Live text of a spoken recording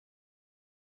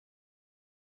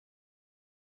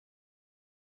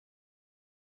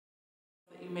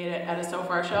made it at a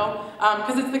Sofar show.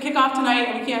 Because it's the kickoff tonight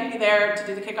and we can't be there to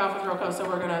do the kickoff with Rocco, so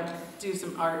we're gonna do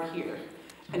some art here.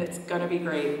 And it's gonna be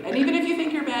great. And even if you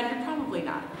think you're bad, you're probably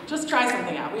not. Just try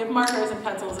something out. We have markers and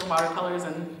pencils and watercolors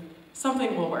and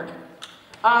something will work.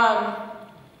 Am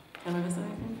I missing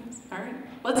anything, guys? All right,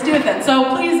 let's do it then.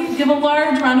 So please give a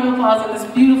large round of applause in this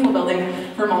beautiful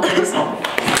building for Mulberry Soul.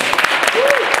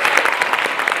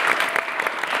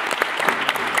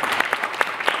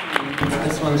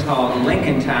 This one's called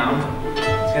Lincoln Town.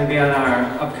 It's going to be on our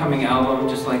upcoming album,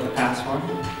 just like the past one.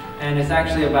 And it's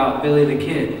actually about Billy the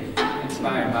Kid,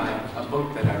 inspired by a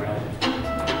book that I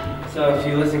read. So if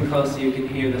you listen closely, you can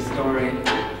hear the story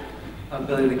of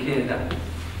Billy the Kid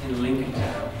in Lincoln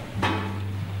Town,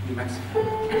 New Mexico.